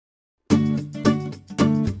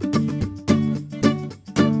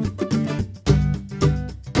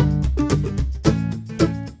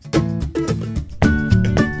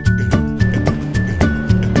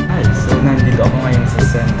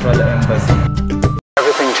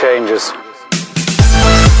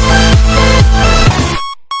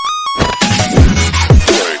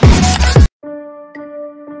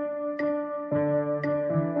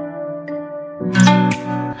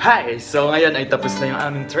Okay, so ngayon ay tapos na yung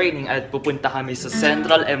aming training at pupunta kami sa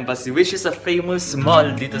Central Embassy, which is a famous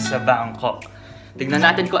mall dito sa Bangkok. Tignan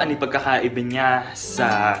natin kung ano yung pagkakaiba niya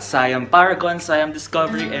sa Siam Paragon, Siam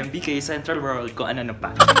Discovery, MBK, Central World, kung ano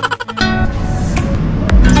pa.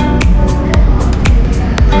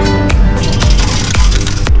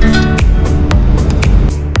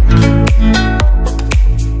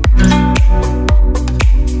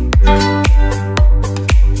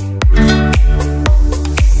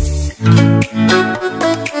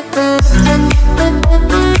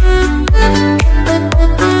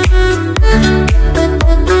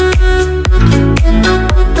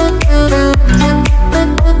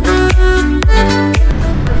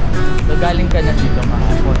 Galing ka na dito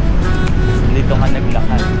kahapon. Dito ka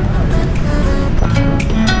naglakad.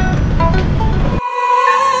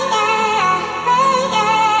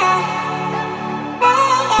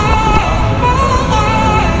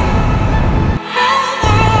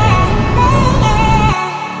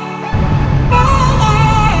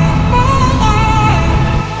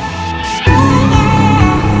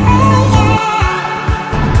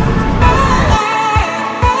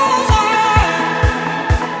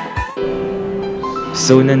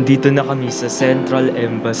 So, nandito na kami sa Central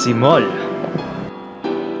Embassy Mall.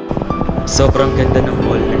 Sobrang ganda ng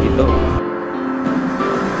mall na ito.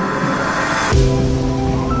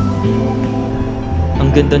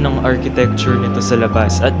 Ang ganda ng architecture nito sa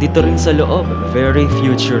labas at dito rin sa loob. Very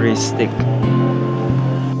futuristic.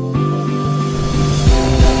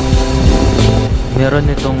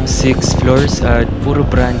 Meron itong 6 floors at puro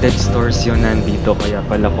branded stores yung nandito, kaya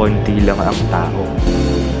pala konti lang ang tao.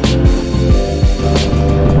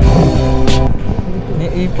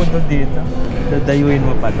 May ipon na dito. Dadayuin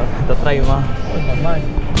mo pa to. Tatry mo. Oo naman.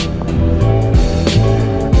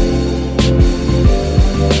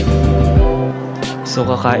 So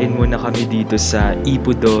kakain muna kami dito sa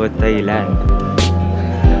Ep.08, Thailand.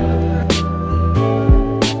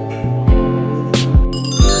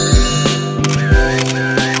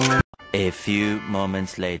 A few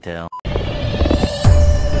moments later.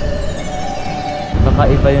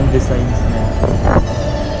 Kakaiba yung designs niya.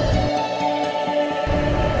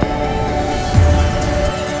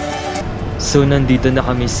 So, nandito na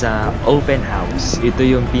kami sa open house. Ito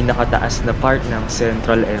yung pinakataas na part ng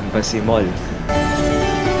Central Embassy Mall.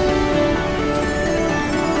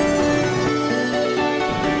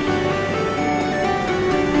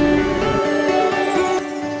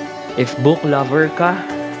 If book lover ka,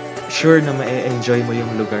 sure na ma-enjoy mo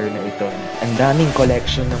yung lugar na ito. Ang daming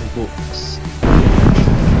collection ng books.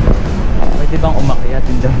 Pwede bang umakyat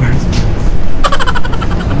in the first place?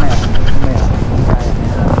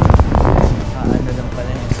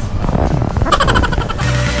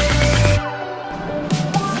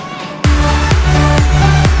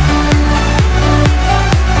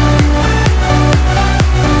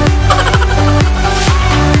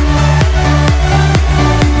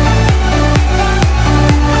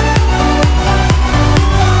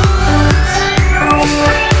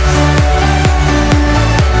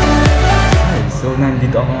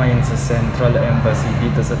 Nandito ako ngayon sa Central Embassy,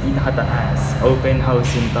 dito sa pinakataas. Open house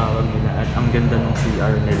yung tawag nila at ang ganda ng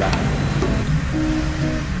CR nila.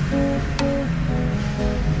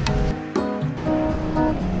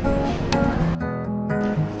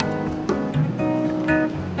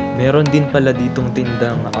 Meron din pala ditong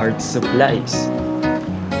tindang art supplies.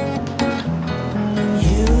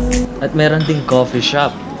 At meron ding coffee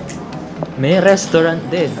shop. May restaurant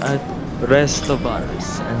din at resto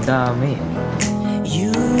bars. Ang dami.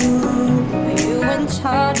 You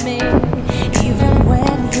enchant me even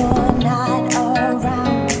when you're not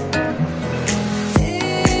around.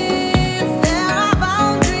 If there are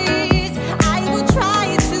boundaries, I will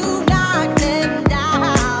try to knock them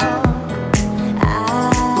down.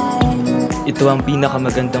 Ito ang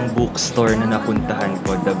pinakamagandang bookstore na napuntahan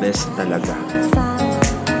ko. The best talaga.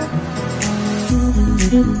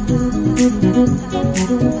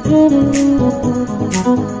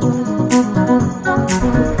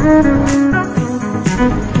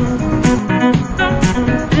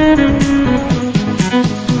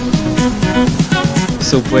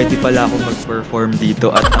 So pwede pala ako mag-perform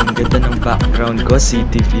dito at ang ganda ng background ko,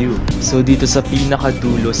 city view. So dito sa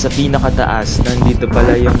pinakadulo, sa pinakataas, nandito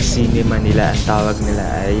pala yung cinema nila. Ang tawag nila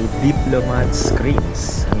ay Diplomat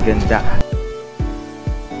Screens. Ang ganda.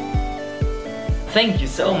 Thank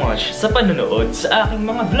you so much sa panonood sa aking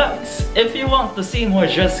mga vlogs. If you want to see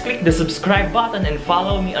more, just click the subscribe button and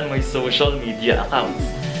follow me on my social media accounts.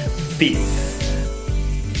 Peace!